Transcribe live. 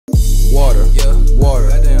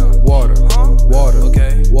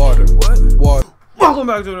Welcome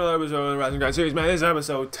back to another episode of the Rising Guy series, man. This is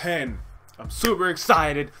episode 10. I'm super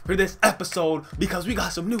excited for this episode because we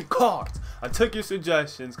got some new cards. I took your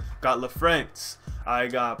suggestions, got Lafrentz, I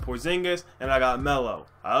got Porzingis, and I got Melo.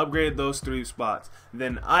 I upgraded those 3 spots.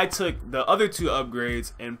 Then I took the other 2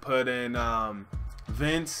 upgrades and put in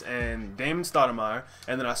Vince and Damon Stoudamire,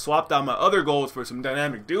 and then I swapped out my other goals for some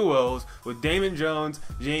dynamic duos with Damon Jones,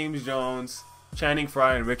 James Jones, Channing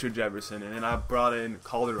Frye, and Richard Jefferson. And then I brought in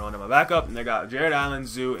Calderon in my backup, and I got Jarrett Allen,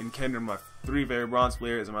 Zhou, and Kennard, my 3 favorite bronze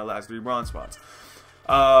players in my last 3 bronze spots.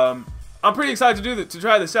 I'm pretty excited to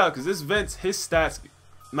try this out because this Vince, his stats,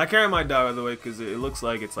 my carry might die by the way because it looks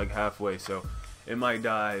like it's like halfway, so it might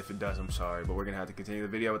die. If it does, I'm sorry, but we're gonna have to continue the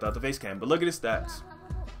video without the face cam. But look at his stats: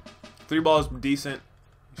 3 balls decent,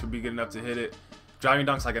 should be good enough to hit it. Driving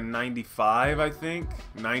dunk's like a 95, I think.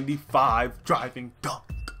 95 driving dunk.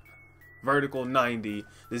 Vertical 90.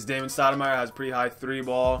 This Damon Stoudamire has a pretty high 3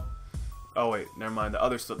 ball. Oh wait, never mind.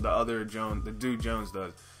 The dude Jones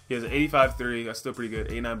does. He has an 85 3. That's still pretty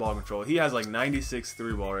good. 89 ball control. He has like 96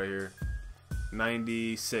 3 ball right here.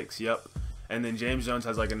 96. Yep. And then James Jones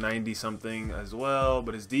has like a 90 something as well,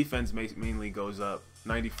 but his defense mainly goes up.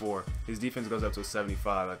 94. His defense goes up to a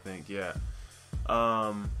 75, I think. Yeah.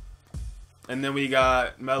 And then we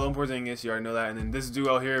got Melo and Prozingis, you already know that. And then this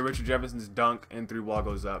duo here, Richard Jefferson's dunk and 3 ball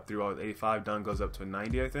goes up. 3 ball with 85, dunk goes up to a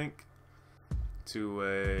 90, I think. To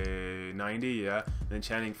a 90, yeah. And then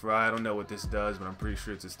Channing Frye, I don't know what this does, but I'm pretty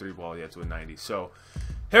sure it's his 3 ball, yeah, to a 90. So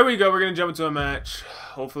here we go. We're going to jump into a match.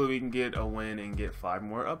 Hopefully we can get a win and get 5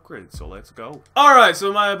 more upgrades. So let's go. All right,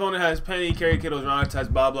 so my opponent has Penny, Kerry Kittles, Ron has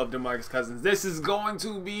Bob Love, DeMarcus Cousins. This is going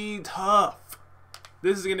to be tough.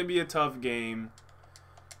 This is going to be a tough game.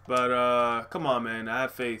 But come on, man. I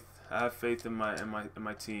have faith. I have faith in my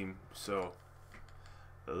team. So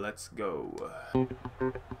let's go.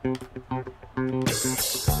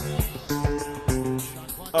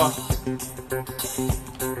 Oh.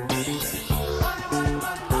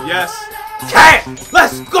 Yes. Okay.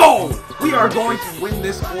 Let's go. We are going to win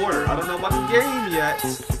this quarter. I don't know about the game yet.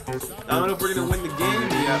 I don't know if we're going to win the game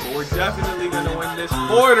yet, but we're definitely going to win this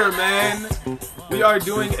quarter, man. We are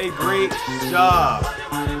doing a great job.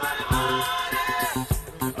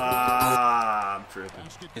 I'm tripping.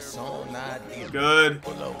 Good.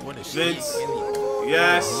 Vince.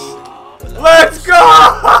 Yes. Let's go!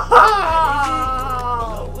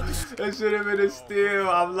 That should have been a steal.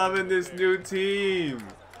 I'm loving this new team.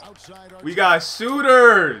 We got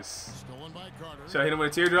shooters. Should I hit him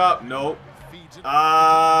with a teardrop? Nope.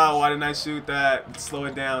 Why didn't I shoot that? Slow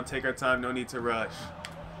it down. Take our time. No need to rush.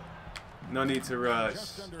 No need to rush.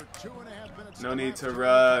 No need to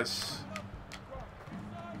rush.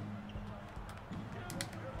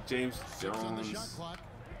 James Jones.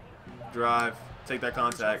 Drive. Take that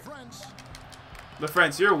contact.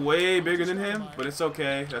 Lafrentz, you're way bigger than him, but it's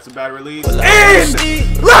okay. That's a bad release.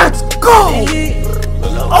 In! Let's go!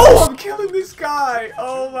 Oh, I'm killing this guy.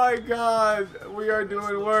 Oh my god. We are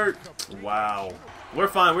doing work. Wow. We're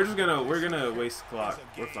fine. We're gonna waste the clock.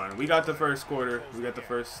 We're fine. We got the first quarter. We got the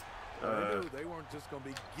first they weren't just gonna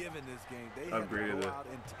be given this game. They had to go out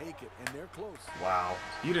and take it, and they're close. Wow.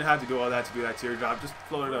 You didn't have to do all that to do that teardrop. Just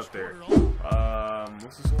float it up there.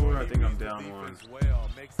 What's the score? I think I'm down 1.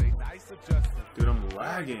 Dude, I'm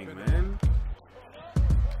lagging, man.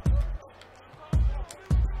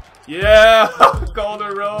 Yeah!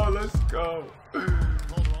 Calderon, let's go.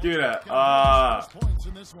 Give me that.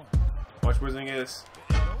 Watch Porzingis.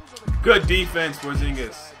 Good defense,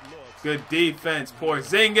 Porzingis. Good defense,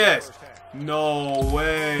 Porzingis. No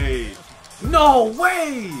way. No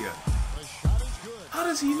way. How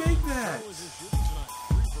does he make that?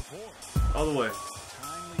 All the way.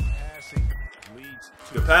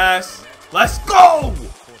 Good pass. Let's go.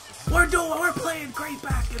 We're playing great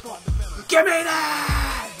basketball. Give me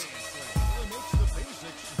that.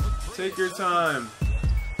 Take your time.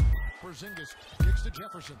 Porzingis kicks to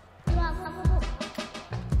Jefferson.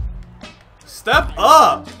 Step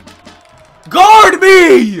up. Guard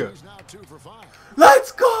me!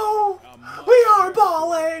 Let's go! We are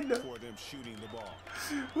balling!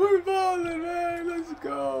 We're balling, man. Let's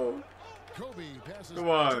go. Come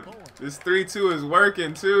on. This 3-2 is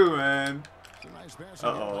working too, man.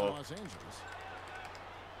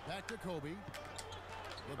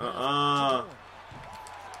 Uh-oh.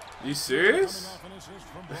 You serious?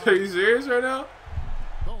 Are you serious right now?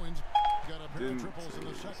 Didn't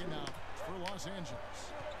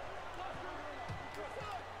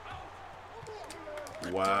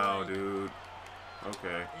Wow, dude.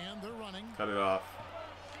 Okay. Cut it off.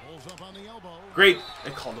 Great. They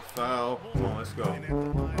called a foul. Come on, let's go.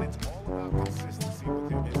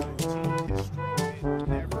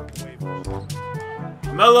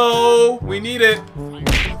 Melo, we need it.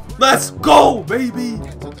 Let's go, baby.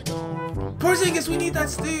 Porzingis, we need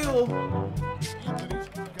that steal.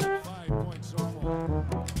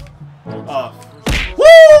 Off.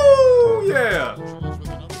 Woo! Yeah.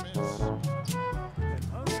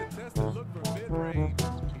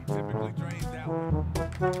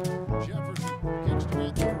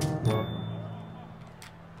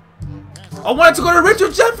 I wanted to go to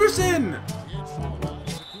Richard Jefferson.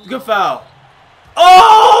 Good foul.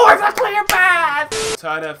 Oh, it's a clear pass.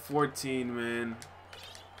 Tied at 14, man.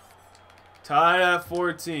 Tied at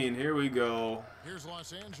 14. Here we go. Here's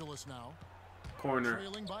Los Angeles now. Corner.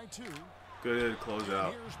 Trailing by 2. Good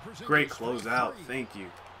closeout. Great closeout. Thank you.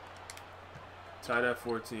 Tied at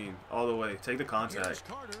 14. All the way. Take the contact.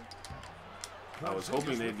 I was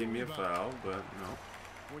hoping they'd give me a foul, but no.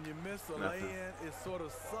 When you miss a lay-in, it sort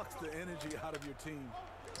of sucks the energy out of your team.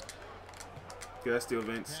 Good steal,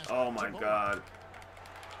 Vince. Oh my God.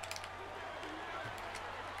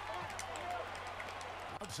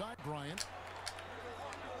 Outside Bryant.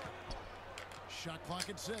 Shot clock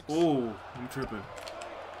at 6. Ooh, I'm tripping.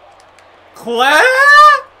 Claire?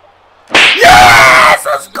 Yes!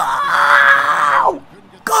 Let's go!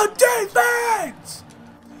 Good defense!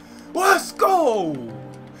 Let's go!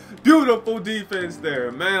 Beautiful defense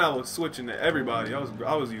there, man. I was switching to everybody. I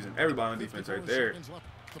was using everybody on defense right there.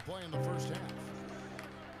 To play in the first half.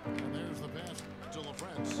 And there's the pass to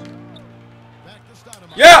Lafrentz. Back to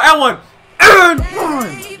Stoudamire. Yeah, and one. And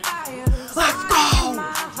one. Let's go.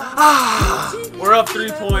 Ah, we're up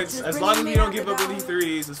 3 points. As long as we don't give up any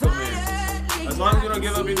threes, let's go, man. As long as we don't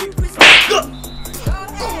give up any. Get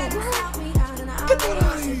that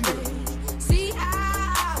out of here.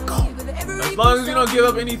 Go. As long as we don't give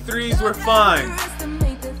up any threes, we're fine.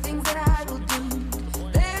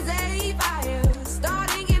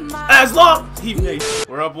 As long he made.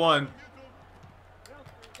 We're up 1.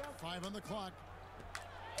 5 on the clock.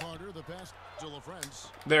 Carter, the pass to Lafrentz.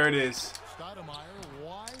 There it is. Stoudamire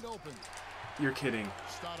wide open. You're kidding.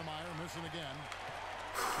 Stoudamire missing again.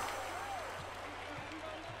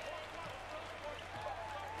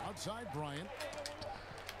 Outside Bryant.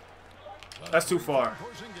 That's too far.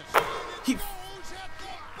 He.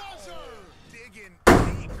 Digging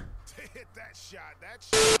deep to hit that shot. That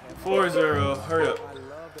shot. 4-0. Hurry up. I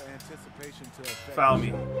love the anticipation to affect. Foul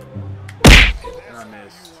me. And I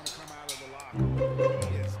missed.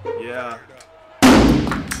 Yeah.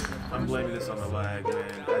 I'm blaming this on the lag,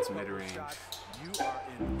 man. That's mid-range.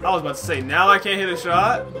 I was about to say, now I can't hit a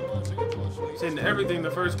shot. It's hitting everything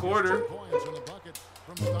the first quarter.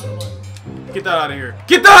 Get that out of here.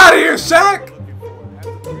 Get that out of here, Shaq!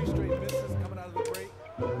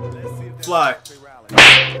 Fly.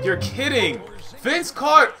 You're kidding. Vince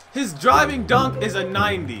Carter, his driving dunk is a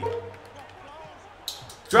 90.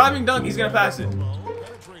 Driving dunk, he's going to pass it.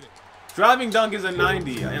 Driving dunk is a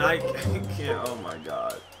 90, and I can't. Oh my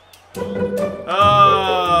God.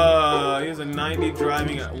 He has a 90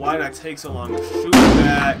 driving. Why did I take so long to shoot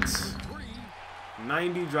that?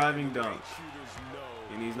 90 driving dunk,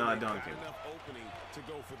 and he's not dunking.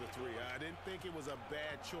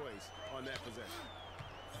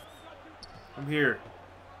 I'm here.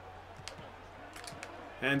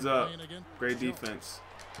 Hands up. Great defense.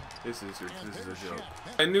 This is a joke.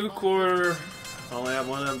 A new quarter. Only have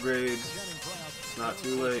 1 upgrade. It's not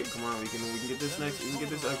too late. Come on, we can get this next. We can get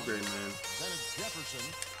this upgrade, man.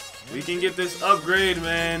 We can get this upgrade,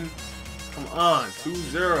 man. Come on,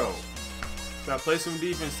 2-0. Gotta play some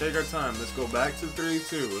defense. Take our time. Let's go back to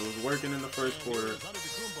 3-2. It was working in the first quarter.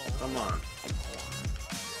 Come on.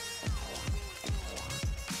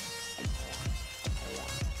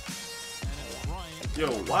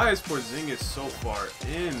 Yo, why is Porzingis so far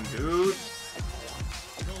in, dude?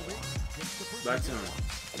 Back to him.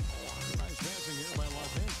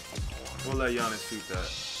 We'll let Giannis shoot that.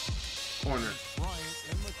 Corner.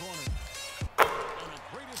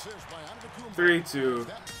 3-2.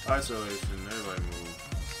 Isolation. Everybody move.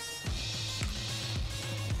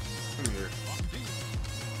 Come here.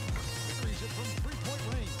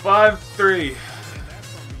 5-3.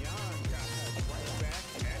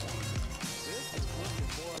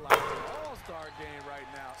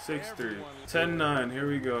 6-3. 10-9. Here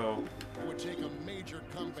we go. Let's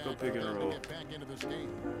go pick and roll. And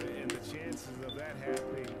the chances of that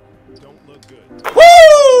happening don't look good.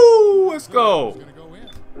 Woo! Let's go.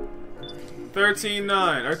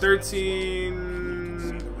 13-9 or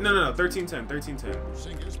 13. No. 13-10. 13-10.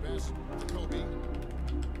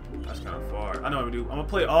 That's kind of far. I know what I'm gonna do. I'm gonna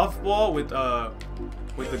play off ball with the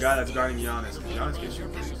guy that's guarding Giannis. Giannis gets you.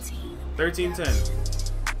 13-10.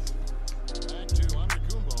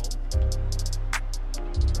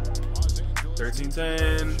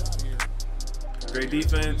 13-10. Great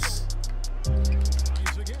defense.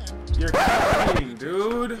 You're kidding,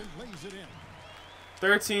 dude.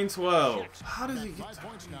 13-12. How does he get 5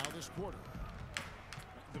 points now this quarter?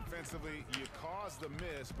 Defensively, you cause the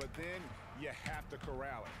miss, but then you have to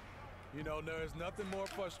corral it. You know, there's nothing more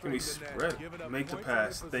frustrating than that. Give it up. Make the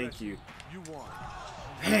pass. Thank you. You won.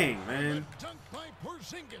 Dang, man.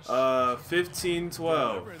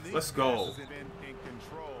 15-12. Let's go.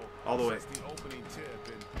 All the way.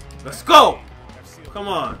 Let's go. Come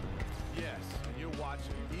on.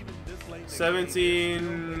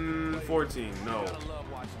 17-14. No.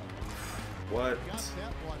 What?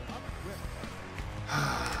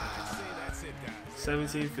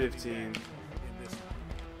 17-15.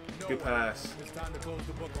 Good pass.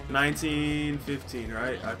 19-15,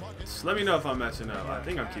 right? Just let me know if I'm messing up. I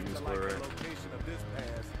think I'm keeping the score right.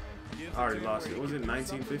 I already lost it. Was it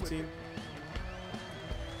 19-15?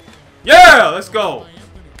 Yeah! Let's go!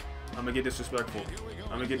 I'm gonna get disrespectful.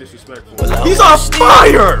 I'm gonna get disrespectful. He's on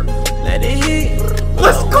fire! Let it hit.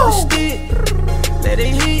 Let's go! Let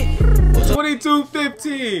it hit.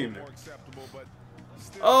 22-15.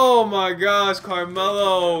 Oh my gosh,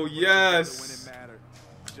 Carmelo, yes.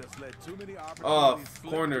 Oh,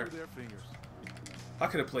 corner. I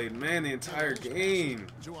could have played man the entire game.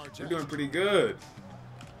 We're doing pretty good.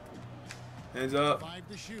 Hands up.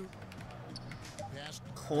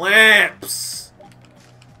 Clamps.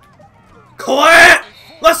 Clamp.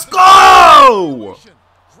 Let's go.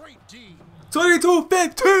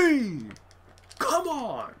 22-15. Come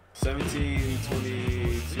on.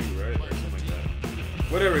 17-22, right? Or something like that.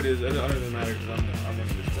 Whatever it is, it doesn't matter because I'm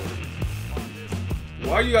winning this quarter.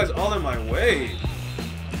 Why are you guys all in my way?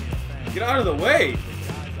 Get out of the way.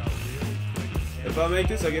 If I make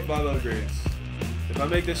this, I get 5 upgrades. If I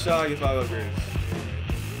make this shot, I get 5 upgrades.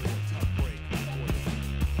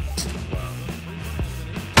 Wow.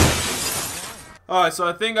 Alright, so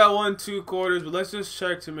I think I won 2 quarters, but let's just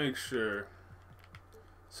check to make sure.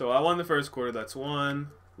 So I won the first quarter, that's 1.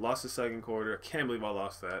 Lost the second quarter. I can't believe I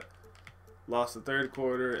lost that. Lost the third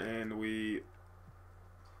quarter, and we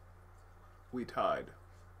tied.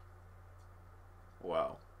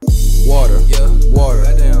 Wow. Water. Yeah. Water.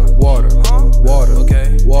 Goddamn. Water. Huh? Water.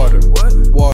 Okay. Water. What? Water.